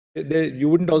You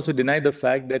wouldn't also deny the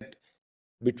fact that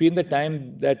between the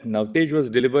time that Navtej was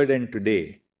delivered and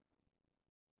today,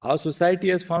 our society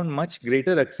has found much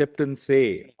greater acceptance,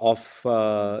 say, of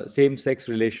same-sex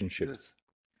relationships.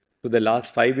 For the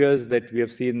last 5 years that we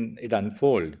have seen it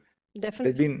unfold, there's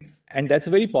Definitely. been, and that's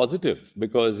very positive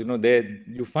because there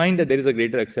you find that there is a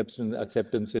greater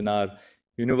acceptance in our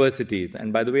universities.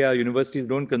 And by the way, our universities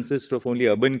don't consist of only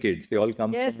urban kids; they all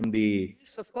come Yes, from the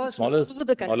of course, smaller all over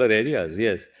the country. smaller areas.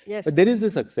 Yes, Yes. but there is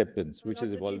this acceptance which My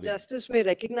is lord, the Chief evolving. Justice may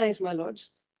recognize, my lords,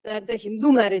 that the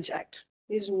Hindu Marriage Act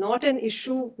is not an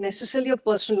issue necessarily of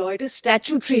personal law, it is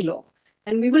statutory law.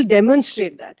 And we will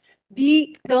demonstrate that.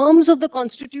 The terms of the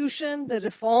Constitution, the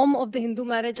reform of the Hindu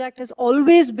Marriage Act has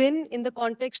always been in the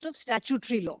context of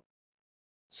statutory law.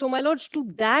 So, my lords, to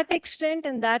that extent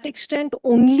and that extent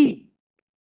only,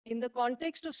 in the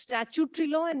context of statutory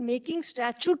law and making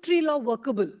statutory law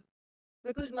workable,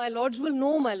 because my lords will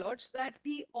know, my lords, that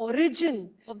the origin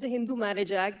of the Hindu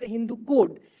Marriage Act, the Hindu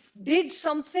Code, did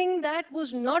something that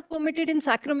was not permitted in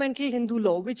sacramental Hindu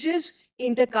law, which is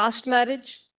intercaste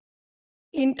marriage,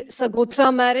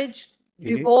 Sagotra marriage,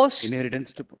 divorce,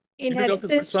 Inheritance to Dr.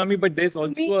 Guruswamy, but there's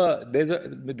also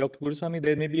Dr. Guruswamy,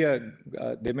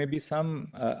 there may be some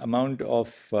amount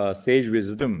of sage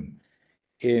wisdom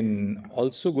in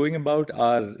also going about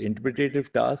our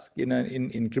interpretative task in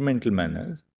incremental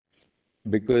manners,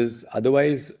 because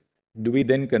otherwise, do we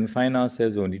then confine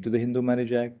ourselves only to the Hindu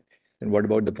Marriage Act? And what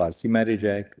about the Parsi Marriage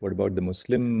Act? What about the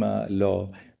Muslim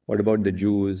law? What about the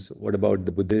Jews? What about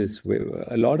the Buddhists?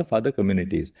 A lot of other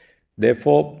communities.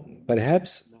 Therefore,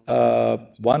 perhaps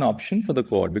one option for the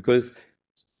court, because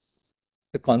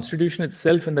the constitution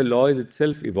itself and the law is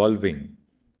itself evolving.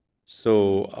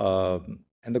 So,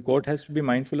 and the court has to be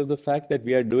mindful of the fact that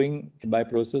we are doing by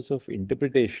process of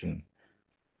interpretation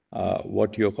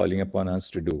what you're calling upon us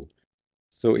to do.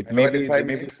 So it may be, there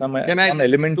may be some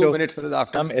element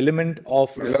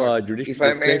of judicial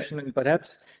discretion and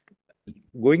perhaps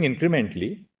going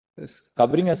incrementally,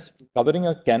 covering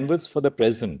a canvas for the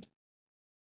present,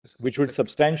 which would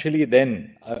substantially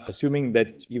then, assuming that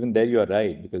even there you are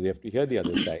right, because you have to hear the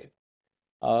other side,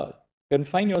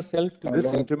 confine yourself to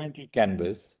this incremental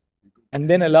canvas and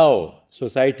then allow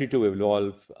society to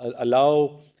evolve,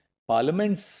 allow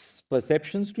Parliament's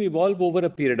perceptions to evolve over a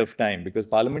period of time, because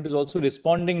Parliament is also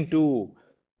responding to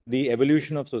the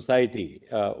evolution of society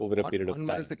over a period of time.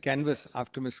 What is the canvas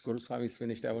after Ms. Guruswamy is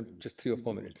finished? I want just 3 or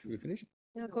 4 minutes. We finished?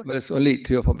 Yeah, but it's only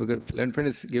 3 or 4 because learned friend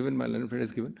is given, my learned friend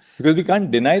is given. Because we can't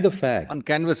deny the fact. On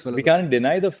canvas. We can't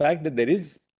deny the fact that there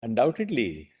is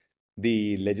undoubtedly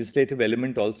the legislative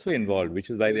element also involved, which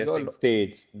is why we are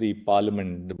states, the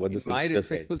parliament, what the solicitor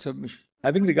said. Submission.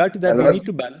 Having regard to that, we need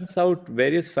to balance out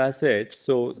various facets.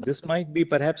 So this might be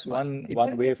perhaps one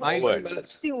way forward.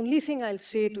 That's the only thing I'll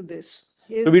say to this.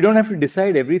 Is so we don't have to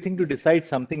decide everything to decide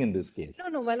something in this case.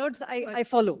 No, my lords, I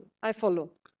follow.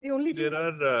 The only thing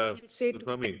I'll say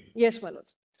yes, my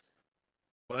lords.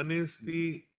 One is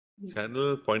the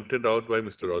channel pointed out by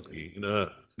Mr. Rodney in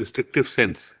a restrictive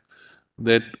sense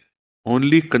that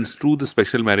only construe the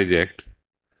Special Marriage Act.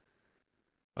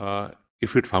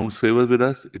 If it founds favors with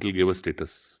us, it will give us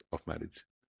status of marriage.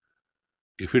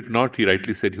 If it not, he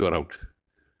rightly said you are out.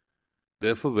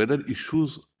 Therefore, whether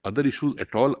other issues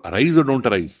at all arise or don't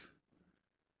arise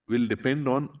will depend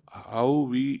on how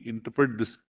we interpret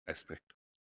this aspect.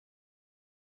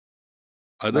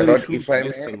 Other issues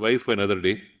may survive for another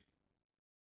day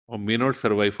or may not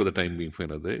survive for the time being for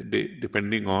another day,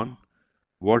 depending on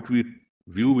what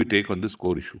view we take on this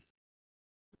core issue.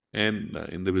 And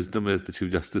in the wisdom, as the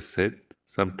Chief Justice said,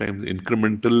 sometimes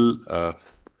incremental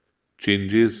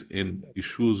changes in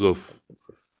issues of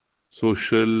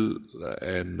social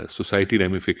and society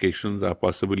ramifications are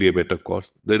possibly a better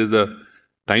course. There is a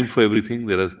time for everything.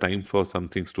 There is time for some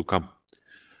things to come.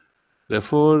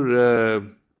 Therefore,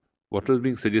 what was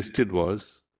being suggested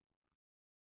was,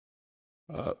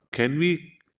 can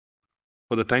we,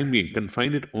 for the time being,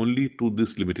 confine it only to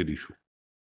this limited issue?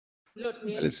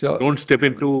 Don't step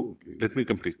into, let me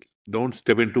complete. Don't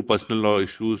step into personal law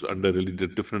issues under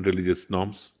different religious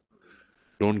norms.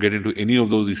 Don't get into any of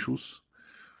those issues,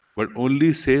 but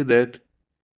only say that,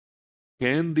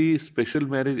 can the Special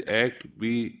Marriage Act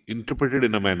be interpreted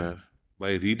in a manner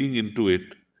by reading into it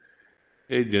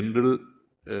a general,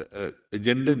 a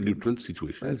gender-neutral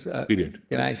situation, period.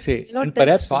 Can I say? And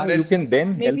perhaps you can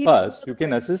then help us, you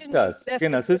can assist us,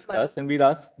 and we'll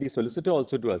ask the solicitor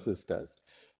also to assist us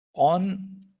on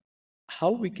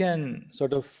how we can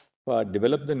sort of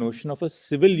develop the notion of a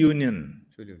civil union,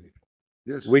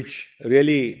 which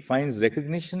really finds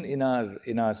recognition in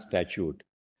our statute,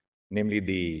 namely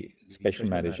the Special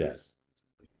Marriage Act.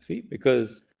 See,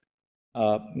 because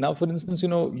Now, for instance,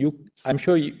 I'm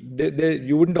sure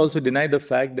you wouldn't also deny the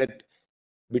fact that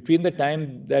between the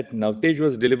time that Navtej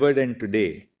was delivered and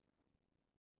today,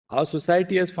 our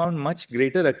society has found much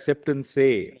greater acceptance,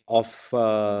 say, of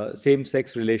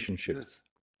same-sex relationships.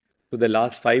 So the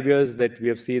last 5 years that we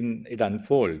have seen it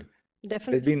unfold, there's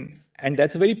Definitely. been, and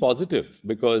that's very positive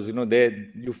because there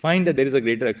you find that there is a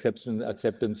greater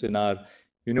acceptance in our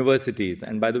universities.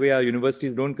 And by the way, our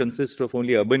universities don't consist of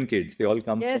only urban kids; they all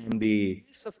come Yes. from the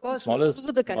Yes, of course, smaller all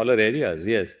over the country. smaller areas.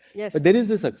 Yes, Yes. but there is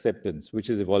this acceptance which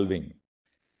is evolving.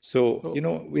 So,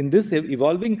 in this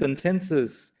evolving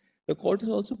consensus, the court is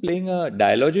also playing a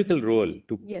dialogical role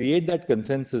to Yes. create that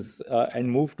consensus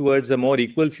and move towards a more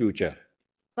equal future.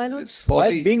 My lord,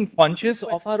 While being conscious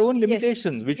of our own Yes.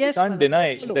 limitations, which Yes, we my can't lord. deny I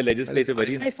in follow. the legislative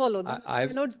arena. I follow that. My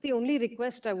lords, the only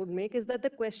request I would make is that the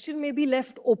question may be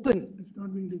left open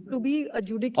to be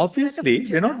adjudicated. Obviously,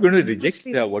 we're not going to reject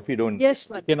what we don't. Yes,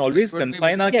 We madam. can always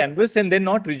confine our Yes. canvas and then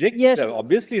not reject. Yes, madam.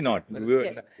 Obviously not.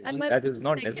 Yes. And my That is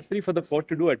not second necessary for the court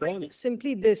to do at all. is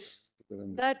simply this,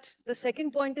 that the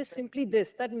second point is simply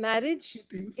this, that marriage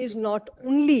is not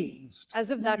only,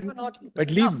 as if that were not But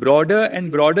enough. leave broader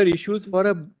and broader issues for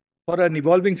an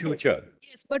evolving future.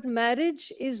 Yes, but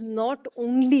marriage is not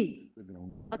only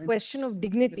a question of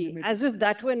dignity, as if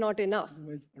that were not enough.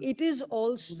 It is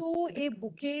also a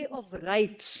bouquet of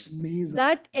rights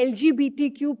that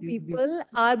LGBTQ people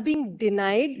are being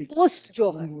denied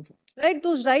post-Johar. Right?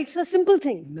 Those rights are simple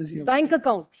things. Bank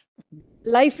account,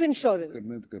 life insurance,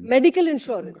 medical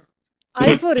insurance.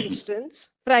 I, for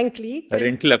instance, frankly,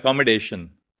 Rental accommodation.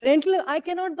 I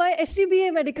cannot buy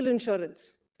SCBA medical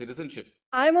insurance. Citizenship.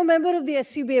 I am a member of the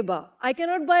SCBA bar. I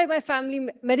cannot buy my family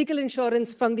medical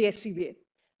insurance from the SCBA.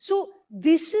 So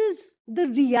this is the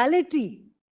reality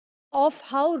of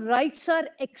how rights are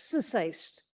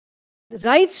exercised.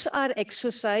 Rights are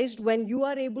exercised when you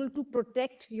are able to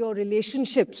protect your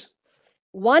relationships.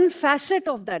 One facet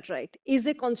of that right is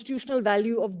a constitutional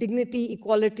value of dignity,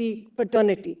 equality,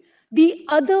 fraternity. The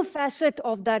other facet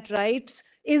of that rights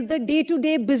is the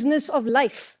day-to-day business of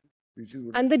life.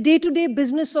 And the day-to-day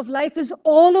business of life is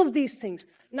all of these things.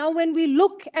 Now, when we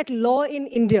look at law in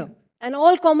India, and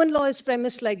all common law is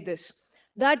premised like this,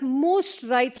 that most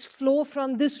rights flow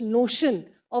from this notion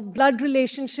of blood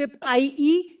relationship,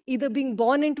 i.e., either being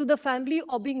born into the family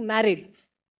or being married.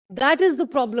 That is the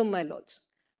problem, my lords.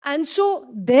 And so,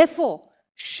 therefore,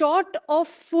 short of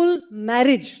full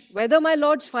marriage, whether my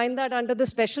lords find that under the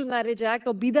Special Marriage Act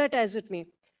or be that as it may,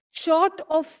 short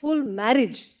of full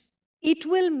marriage, it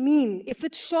will mean, if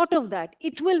it's short of that,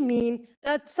 it will mean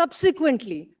that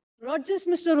subsequently, not just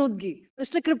Mr. Rodgi,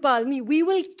 Mr. Kripal, me, we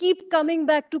will keep coming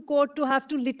back to court to have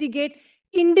to litigate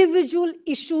individual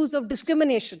issues of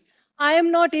discrimination. I am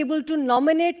not able to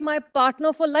nominate my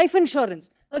partner for life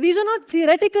insurance. Now, these are not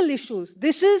theoretical issues.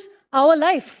 This is our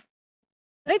life.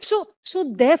 Right? So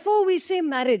therefore we say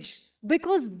marriage,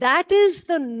 because that is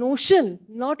the notion,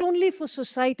 not only for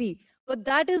society, but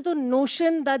that is the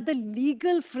notion that the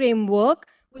legal framework,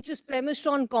 which is premised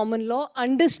on common law,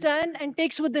 understand and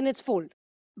takes within its fold.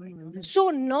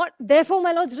 So therefore,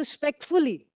 my lords,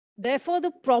 respectfully, therefore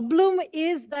the problem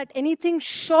is that anything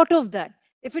short of that,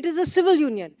 if it is a civil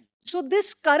union, so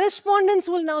this correspondence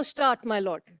will now start, my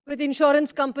lord, with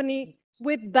insurance company,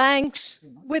 with banks,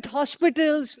 with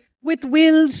hospitals, with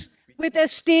wills, with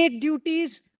estate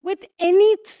duties, with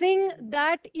anything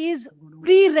that is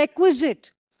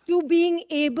prerequisite to being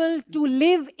able to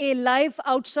live a life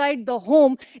outside the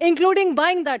home, including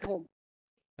buying that home.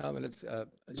 Now, let's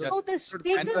So the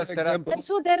status, and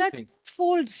so there are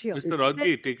folds here. Mr.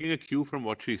 Rodgi, taking a cue from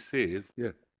what she says,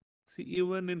 Yeah. see,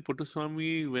 even in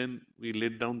Puttaswamy, when we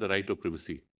laid down the right of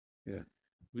privacy, Yeah.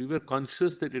 we were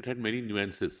conscious that it had many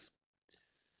nuances.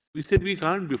 We said we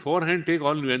can't beforehand take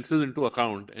all nuances into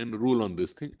account and rule on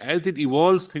this thing. As it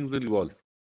evolves, things will evolve.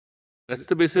 That's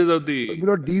the basis of the.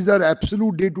 These are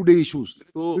absolute day-to-day issues.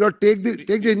 So, Take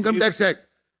the Income Tax Act.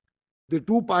 The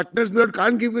two partners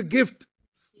can't give a gift.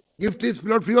 Gift is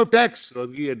free of tax,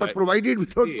 Rodgi, but provided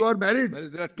without you are married.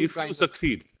 if you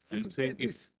succeed, I'm saying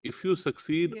if you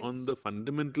succeed on the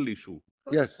fundamental issue,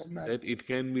 Yes, that it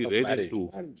can be read into,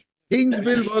 things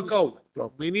will work out.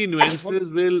 many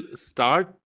nuances will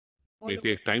start, may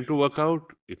take time to work out,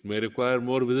 it may require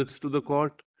more visits to the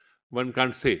court, one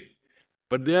can't say.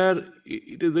 But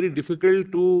it is very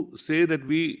difficult to say that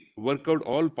we work out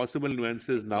all possible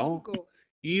nuances now,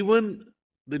 even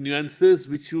the nuances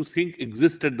which you think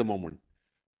exist at the moment,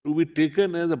 to be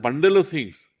taken as a bundle of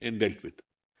things and dealt with.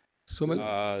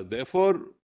 Therefore,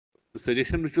 the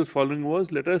suggestion which was following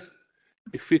was, let us,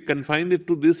 if we confine it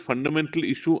to this fundamental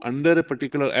issue under a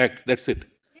particular act, that's it.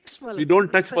 Yes, my We lord.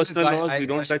 don't touch Sir, personal I- laws, I- we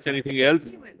don't touch anything else.